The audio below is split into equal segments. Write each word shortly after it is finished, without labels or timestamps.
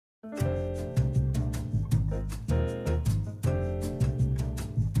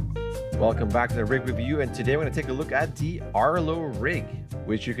Welcome back to the rig review, and today we're going to take a look at the Harlow rig,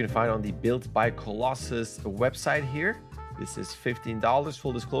 which you can find on the Built by Colossus website here. This is $15.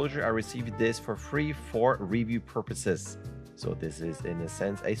 Full disclosure, I received this for free for review purposes. So this is, in a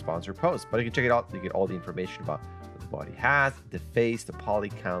sense, a sponsored post, but you can check it out. You get all the information about what the body has, the face, the poly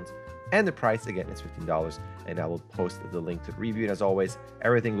count, and the price. Again, it's $15, and I will post the link to the review. And as always,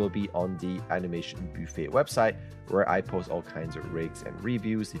 everything will be on the Animation Buffet website, where I post all kinds of rigs and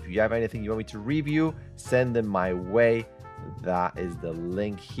reviews. If you have anything you want me to review, send them my way. That is the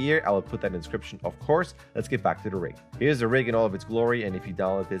link here. I will put that in the description, of course. Let's get back to the rig. Here's the rig in all of its glory, and if you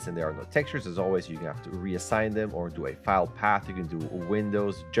download this and there are no textures, as always, you can have to reassign them or do a file path. You can do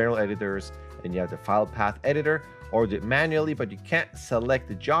Windows general editors, and you have the file path editor, or do it manually, but you can't select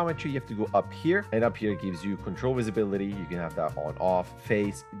the geometry. You have to go up here, and up here gives you control visibility. You can have that on, off,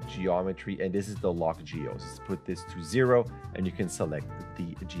 face, geometry, and this is the lock geos. Just put this to 0 and you can select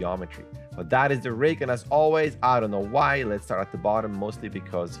the geometry. But that is the rig, and as always, I don't know why. Let's start at the bottom, mostly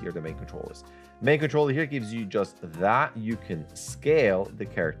because here are the main controllers. Main controller here gives you just that. You can scale the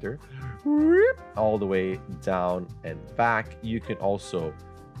character all the way down and back. You can also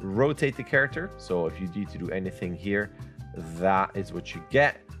rotate the character, so if you need to do anything here, that is what you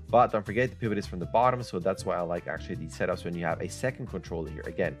get. But don't forget, the pivot is from the bottom, so that's why I like actually these setups when you have a second controller here.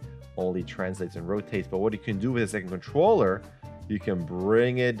 Again, only translates and rotates, but what you can do with a second controller, you can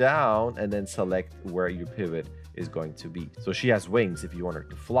bring it down and then select where your pivot is going to be. So she has wings. If you want her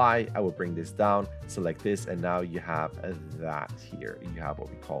to fly, I will bring this down, select this, and now you have that here. You have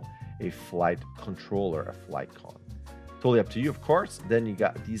what we call a flight controller, a flight con. Totally up to you, of course. Then you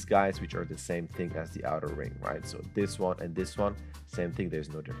got these guys, which are the same thing as the outer ring, right? So this one and this one, same thing, there's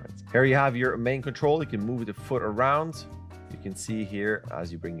no difference. Here you have your main control. You can move the foot around. You can see here,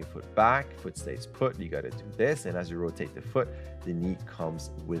 as you bring your foot back, foot stays put, you got to do this, and as you rotate the foot, the knee comes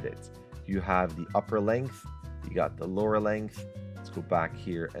with it. You have the upper length, you got the lower length. Let's go back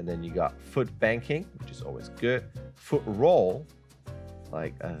here, and then you got foot banking, which is always good. Foot roll,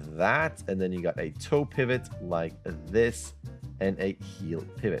 like that, and then you got a toe pivot like this, and a heel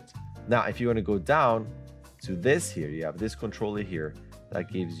pivot. Now, if you want to go down to this here, you have this controller here that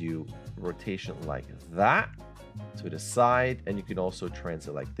gives you rotation like that to the side, and you can also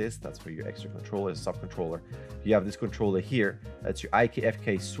translate like this. That's for your extra controller, sub controller. You have this controller here, that's your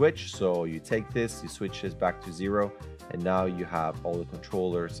IK/FK switch. So you take this, you switch this back to 0, and now you have all the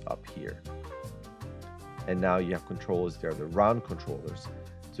controllers up here. And now you have controllers there, the round controllers,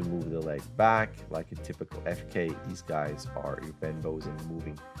 to move the leg back like a typical FK. These guys are your bambos and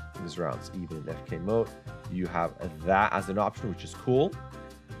moving things around. So even in FK mode, you have that as an option, which is cool.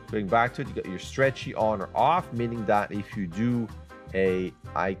 Going back to it, you got your stretchy on or off, meaning that if you do a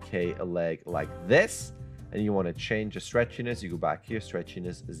IK leg like this and you want to change the stretchiness, you go back here,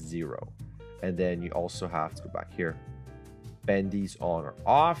 stretchiness is 0. And then you also have to go back here, bend these on or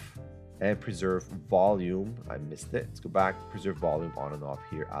off, and preserve volume. I missed it. Let's go back, preserve volume on and off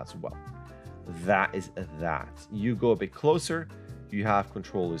here as well. That is that. You go a bit closer, you have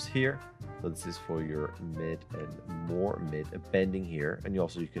controllers here. So this is for your mid and more mid bending here, and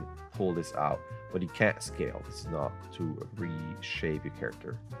you can pull this out, but you can't scale. This is not to reshape your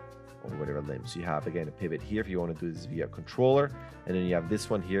character or whatever limbs. You have, again, a pivot here if you want to do this via controller, and then you have this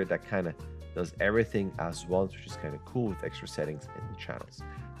one here that kind of does everything as once, which is kind of cool with extra settings in the channels.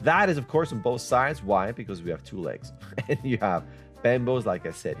 That is, of course, on both sides. Why? Because we have 2 legs, and you have bambos, like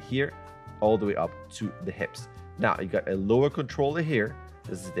I said, here all the way up to the hips. Now you got a lower controller here.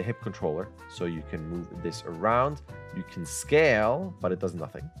 This is the hip controller, so you can move this around. You can scale, but it does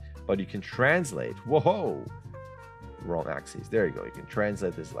nothing. But you can translate. Whoa, wrong axis. There you go. You can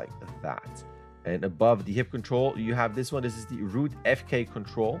translate this like that. And above the hip control, you have this one. This is the root FK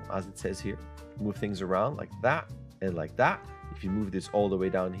control, as it says here. Move things around like that and like that. If you move this all the way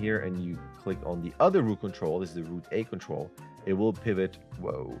down here and you click on the other root control, this is the root A control, it will pivot.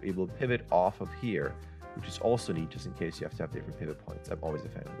 Whoa, it will pivot off of here, which is also neat, just in case you have to have different pivot points. I'm always a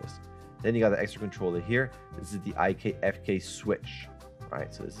fan of this. Then you got the extra controller here. This is the IK/FK switch,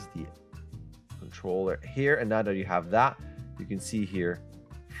 right? So this is the controller here, and now that you have that, you can see here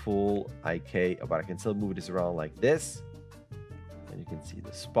full IK, but I can still move this around like this, and you can see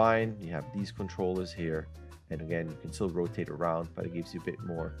the spine. You have these controllers here, and again, you can still rotate around, but it gives you a bit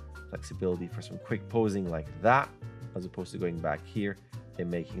more flexibility for some quick posing like that, as opposed to going back here and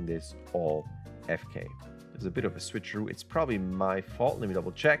making this all FK. There's a bit of a switcheroo. It's probably my fault. Let me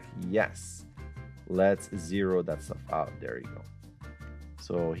double check. Yes. Let's zero that stuff out. There you go.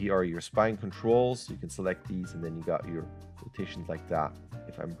 So here are your spine controls. You can select these, and then you got your rotations like that,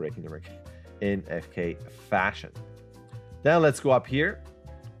 if I'm breaking the rig, in FK fashion. Now let's go up here.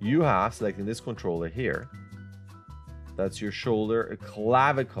 you have, selecting this controller here, that's your shoulder, a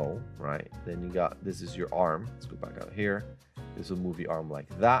clavicle, right? Then you got, this is your arm. Let's go back out here. This will move your arm like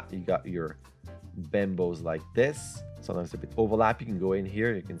that. You got your bembos like this. Sometimes a bit overlap. You can go in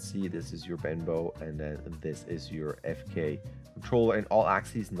here. You can see this is your bembo, and then this is your FK controller. In all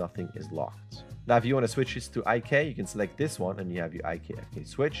axes, nothing is locked. Now, if you want to switch this to IK, you can select this one, and you have your IK FK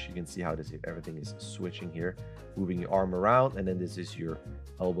switch. You can see how this, everything is switching here, moving your arm around, and then this is your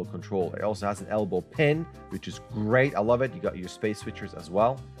elbow controller. It also has an elbow pin, which is great. I love it. You got your space switchers as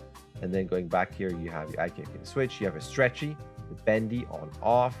well. And then going back here, you have your IK FK switch. You have a stretchy, the bendy on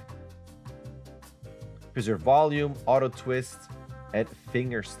off, preserve volume, auto twist, and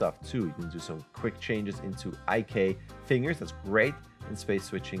finger stuff too. You can do some quick changes into IK fingers. That's great. And space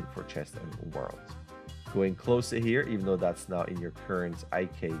switching for chest and world. Going closer here, even though that's now in your current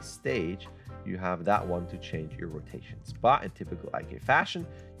IK stage, you have that one to change your rotations. But in typical IK fashion,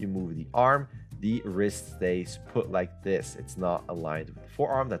 you move the arm, the wrist stays put like this. It's not aligned with the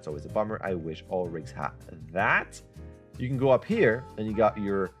forearm. That's always a bummer. I wish all rigs had that. You can go up here and you got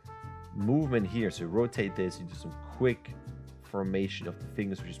your movement here. So you rotate this, you do some quick formation of the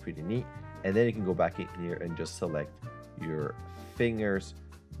fingers, which is pretty neat. And then you can go back in here and just select your fingers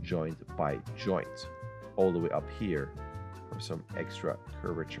joint by joint all the way up here for some extra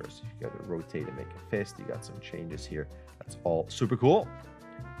curvatures. You got to rotate and make a fist. You got some changes here. That's all super cool.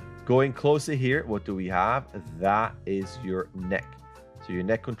 Going closer here, what do we have? That is your neck. So your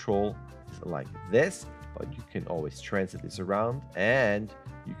neck control is like this, but you can always translate this around and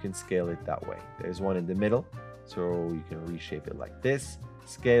you can scale it that way. There's one in the middle, so you can reshape it like this,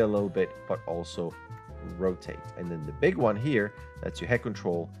 scale a little bit, but also rotate. And then the big one here, that's your head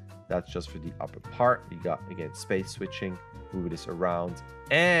control. That's just for the upper part. You got, again, space switching, move this around,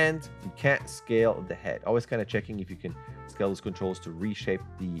 and you can't scale the head. Always kind of checking if you can scale those controls to reshape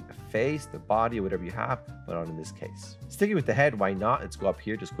the face, the body, or whatever you have, but not in this case. Sticking with the head, why not? Let's go up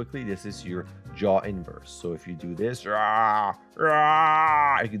here just quickly. This is your jaw inverse. So if you do this, I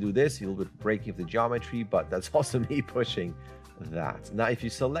can do this, a little bit breaking of the geometry, but that's also me pushing that. Now, if you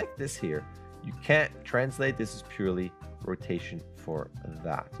select this here, you can't translate. This is purely rotation for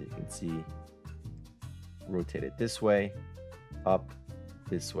that. You can see, rotate it this way, up,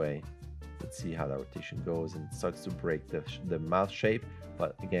 this way. Let's see how that rotation goes, and it starts to break the mouth shape.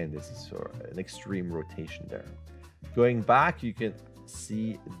 But again, this is sort of an extreme rotation there. Going back, you can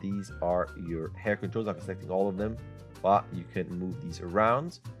see these are your hair controls. I'm selecting all of them, but you can move these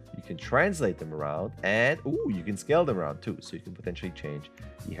around. You can translate them around, and you can scale them around too. So you can potentially change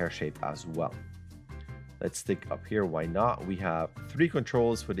the hair shape as well. Let's stick up here. Why not? We have 3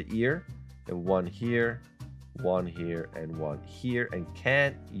 controls for the ear, and one here, and one here. And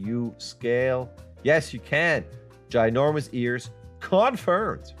can you scale? Yes, you can. Ginormous ears,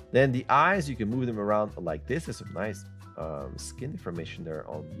 confirmed. Then the eyes, you can move them around like this. There's some nice skin information there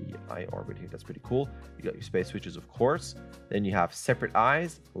on the eye orbit here. That's pretty cool. You got your space switches, of course. Then you have separate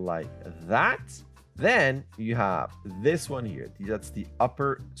eyes like that. Then you have this one here. That's the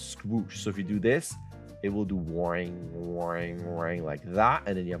upper swoosh. So if you do this, it will do whirring like that.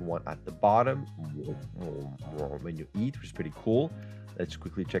 And then you have one at the bottom when you eat, which is pretty cool. Let's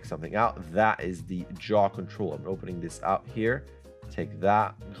quickly check something out. That is the jaw control. I'm opening this out here. Take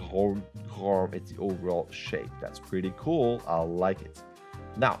that. It's the overall shape. That's pretty cool. I like it.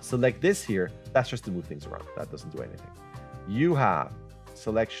 Now, select this here. That's just to move things around. That doesn't do anything. You have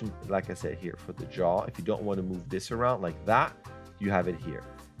selection, like I said here, for the jaw. If you don't want to move this around like that, you have it here.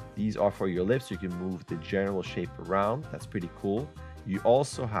 These are for your lips. You can move the general shape around. That's pretty cool. You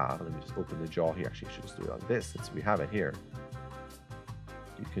also have, let me just open the jaw here. Actually, I should just do it like this since we have it here.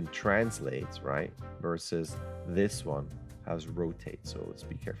 You can translate, right? Versus this one has rotate. So let's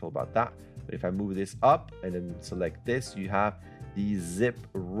be careful about that. But if I move this up and then select this, you have the zip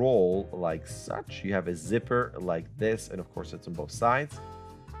roll like such. You have a zipper like this. And of course, it's on both sides.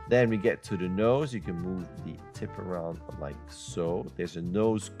 Then we get to the nose. You can move the tip around like so. There's a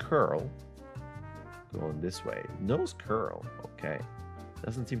nose curl going this way. Nose curl. Okay.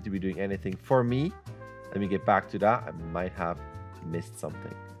 Doesn't seem to be doing anything for me. Let me get back to that. I might have missed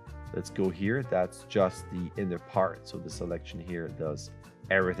something. Let's go here. That's just the inner part. So the selection here does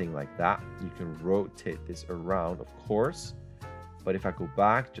everything like that. You can rotate this around, of course. But if I go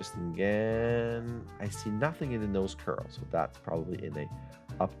back just again, I see nothing in the nose curl. So that's probably in a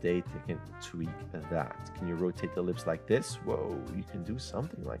update. They can tweak that. Can you rotate the lips like this? Whoa, you can do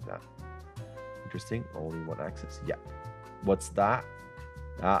something like that. Interesting. Only one axis. Yeah. What's that?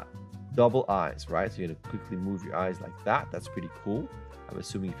 Double eyes, right? So you're going to quickly move your eyes like that. That's pretty cool. I'm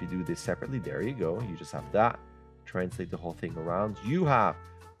assuming if you do this separately, there you go. You just have that. Translate the whole thing around. You have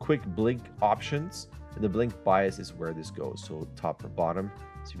quick blink options, and the blink bias is where this goes, so top or bottom.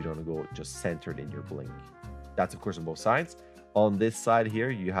 So if you don't want to go just centered in your blink, that's of course on both sides. On this side here,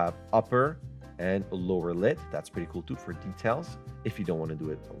 you have upper and lower lid. That's pretty cool too for details if you don't want to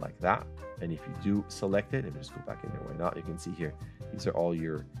do it like that. And if you do select it, and just go back in there, why not? You can see here, these are all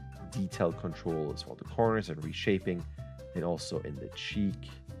your detailed controls for the corners and reshaping, and also in the cheek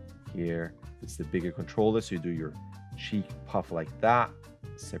here, it's the bigger controller, so you do your cheek puff like that.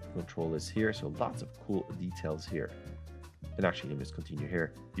 Separate controllers here, so lots of cool details here. And actually, let me just continue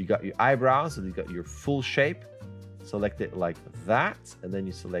here. You got your eyebrows, so you got your full shape. Select it like that, and then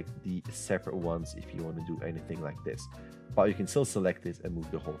you select the separate ones if you want to do anything like this. But you can still select this and move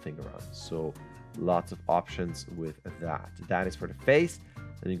the whole thing around. So lots of options with that. That is for the face.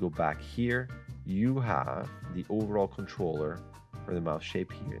 Then you go back here. You have the overall controller for the mouth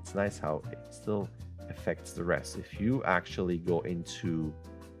shape here. It's nice how it still affects the rest. If you actually go into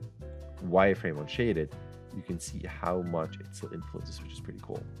wireframe on shaded, you can see how much it still influences, which is pretty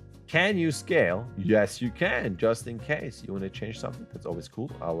cool. Can you scale? Yes, you can, just in case you want to change something. That's always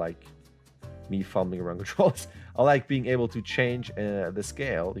cool. I like me fumbling around controls. I like being able to change the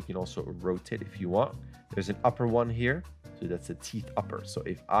scale. You can also rotate if you want. There's an upper one here, so that's a teeth upper. So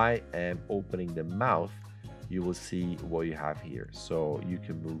if I am opening the mouth, you will see what you have here. So you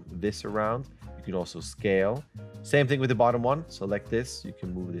can move this around. You can also scale. Same thing with the bottom one. Select this. You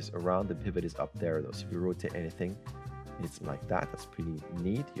can move this around. The pivot is up there though. So if you rotate anything, it's like that. That's pretty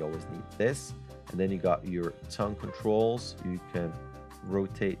neat. You always need this. And then you got your tongue controls. You can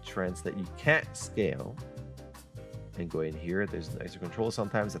rotate, translate. You can't scale. And go in here. There's an extra control.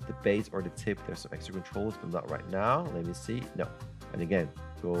 Sometimes at the base or the tip, there's some extra controls, but not right now. Let me see. No. And again,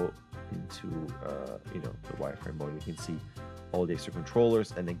 go into the wireframe mode. You can see all the extra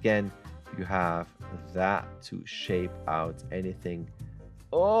controllers. And again, you have that to shape out anything.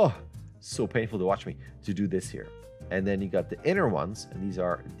 Oh, so painful to watch me to do this here. And then you got the inner ones, and these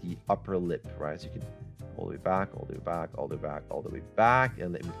are the upper lip, right? So you can all the way back, all the way back, all the way back, all the way back.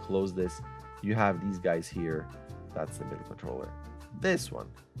 And let me close this. You have these guys here. That's the middle controller. This one,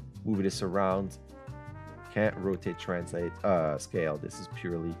 move this around. Can't rotate, translate, scale. This is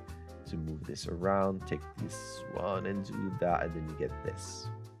purely to move this around. Take this one and do that, and then you get this.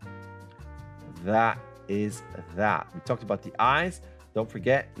 That is that. We talked about the eyes. Don't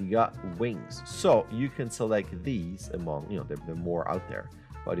forget, you got wings. So you can select these among, they're more out there.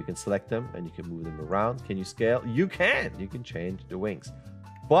 But you can select them and you can move them around. Can you scale? You can. You can change the wings.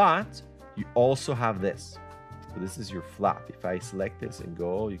 But you also have this. So this is your flap. If I select this and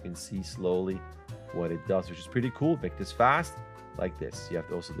go, you can see slowly what it does, which is pretty cool. Make this fast like this. You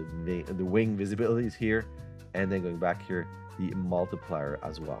have also the wing visibility is here. And then going back here, the multiplier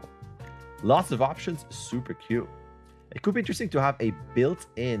as well. Lots of options, super cute. It could be interesting to have a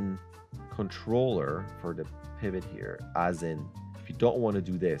built-in controller for the pivot here, as in if you don't want to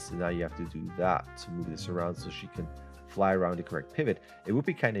do this, now you have to do that to move this around so she can fly around the correct pivot. It would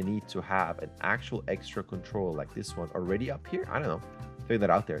be kind of neat to have an actual extra controller like this one already up here. I don't know, figure that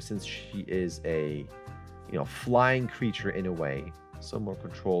out there, since she is a flying creature in a way. Some more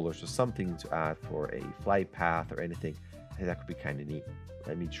controllers or something to add for a flight path or anything. I think that could be kind of neat.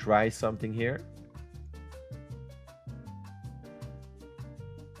 Let me try something here.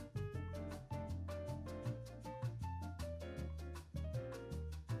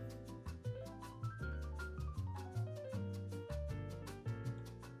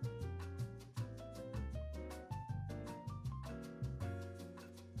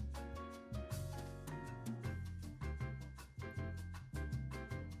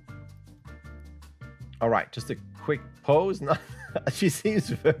 All right, just a quick pose. She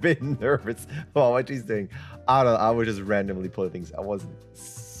seems a bit nervous about what she's doing. I don't know, I was just randomly pulling things. I wasn't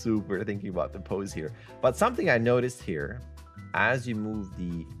super thinking about the pose here. But something I noticed here, as you move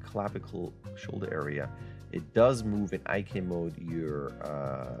the clavicle shoulder area, it does move in IK mode your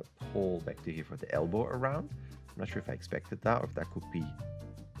pull back to here for the elbow around. I'm not sure if I expected that or if that could be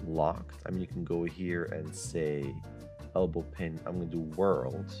locked. I mean, you can go here and say elbow pin. I'm going to do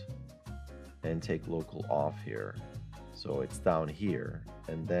world and take local off here, so it's down here,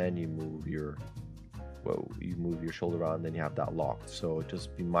 and then you move your shoulder around, and then you have that locked. So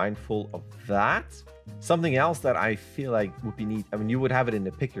just be mindful of that. Something else that I feel like would be neat, I mean, you would have it in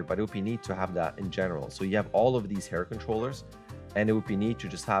the picker, but it would be neat to have that in general. So you have all of these hair controllers, and it would be neat to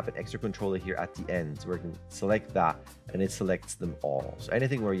just have an extra controller here at the end where you can select that and it selects them all. So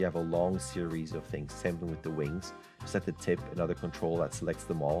anything where you have a long series of things, same thing with the wings, just at the tip, another control that selects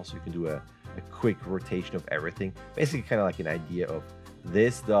them all, so you can do a quick rotation of everything. Basically kind of like an idea of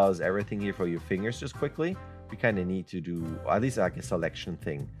this does everything here for your fingers just quickly, be kind of neat to do at least like a selection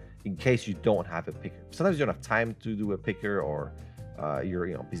thing in case you don't have a picker. Sometimes you don't have time to do a picker, or you're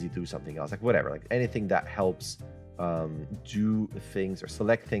busy doing something else, like whatever, like anything that helps do things or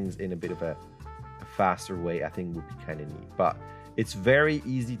select things in a bit of a faster way, I think would be kind of neat. But it's very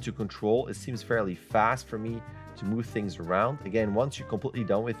easy to control. It seems fairly fast for me to move things around. Again, once you're completely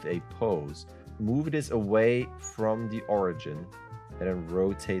done with a pose, move this away from the origin and then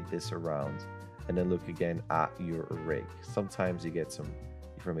rotate this around, and then look again at your rig. Sometimes you get some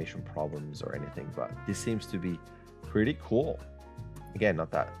information problems or anything, but this seems to be pretty cool. Again, not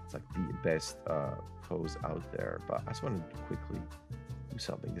that it's like the best pose out there, but I just want to quickly do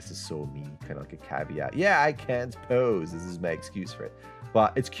something. This is so me, kind of like a caveat. Yeah, I can't pose. This is my excuse for it,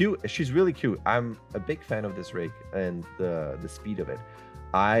 but it's cute. She's really cute. I'm a big fan of this rig and the speed of it.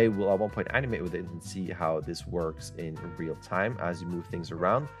 I will at one point animate with it and see how this works in real time as you move things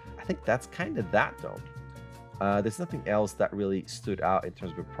around. I think that's kind of that though. There's nothing else that really stood out in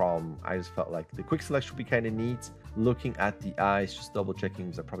terms of a problem. I just felt like the quick selection would be kind of neat. Looking at the eyes, just double checking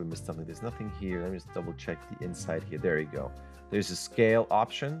because I probably missed something. There's nothing here. Let me just double check the inside here. There you go. There's a scale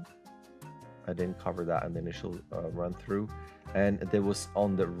option. I didn't cover that in the initial run through. And there was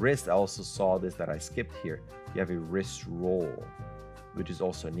on the wrist, I also saw this that I skipped here. You have a wrist roll, which is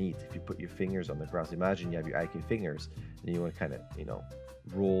also neat. If you put your fingers on the ground, so imagine you have your IK fingers and you want to kind of,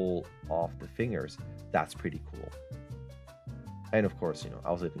 roll off the fingers. That's pretty cool. And of course, I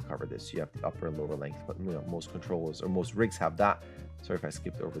also didn't cover this. You have the upper and lower length, but most controllers or most rigs have that. Sorry if I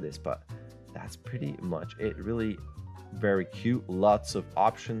skipped over this, but that's pretty much it. Really very cute. Lots of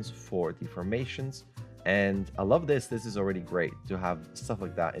options for deformations. And I love this. This is already great to have stuff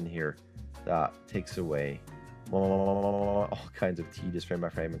like that in here that takes away all kinds of tedious frame by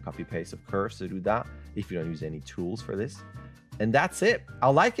frame and copy paste of curves to do that if you don't use any tools for this. And that's it. I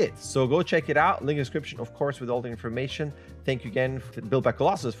like it. So go check it out. Link in the description, of course, with all the information. Thank you again to Built by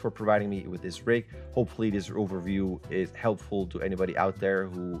Colossus for providing me with this rig. Hopefully this overview is helpful to anybody out there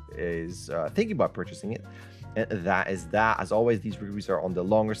who is thinking about purchasing it. And that is that. As always, these reviews are on the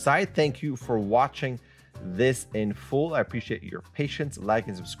longer side. Thank you for watching this in full. I appreciate your patience. Like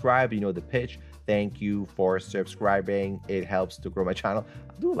and subscribe. You know the pitch. Thank you for subscribing. It helps to grow my channel.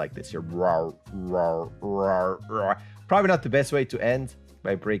 I do like this here. Roar, roar, roar, roar. Probably not the best way to end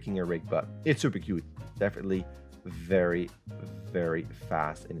by breaking a rig, but it's super cute. Definitely very, very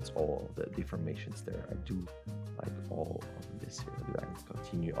fast, and it's all the deformations there. I do like all of this here. Look at that.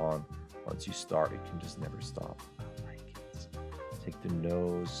 Continue on. Once you start, it can just never stop. I like it. Take the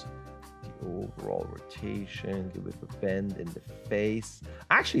nose, the overall rotation, give it a bend in the face.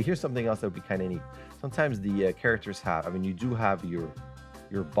 Actually, here's something else that would be kind of neat. Sometimes the characters have, you do have your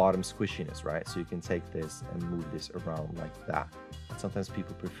bottom squishiness, right? So you can take this and move this around like that. And sometimes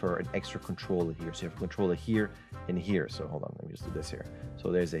people prefer an extra controller here. So you have a controller here and here. So hold on, let me just do this here.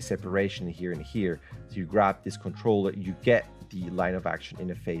 So there's a separation here and here. So you grab this controller, you get the line of action in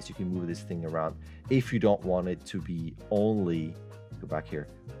the face. You can move this thing around if you don't want it to be only, go back here,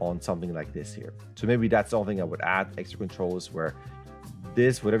 on something like this here. So maybe that's something I would add, extra controllers where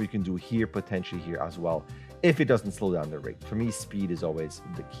this, whatever you can do here, potentially here as well, if it doesn't slow down the rig. For me, speed is always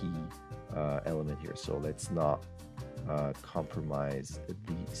the key element here. So let's not compromise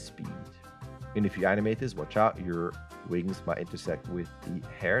the speed. And if you animate this, watch out, your wings might intersect with the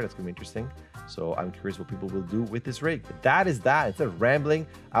hair. That's gonna be interesting. So I'm curious what people will do with this rig. That is that. Instead of rambling,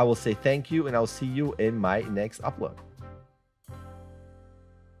 I will say thank you, and I'll see you in my next upload.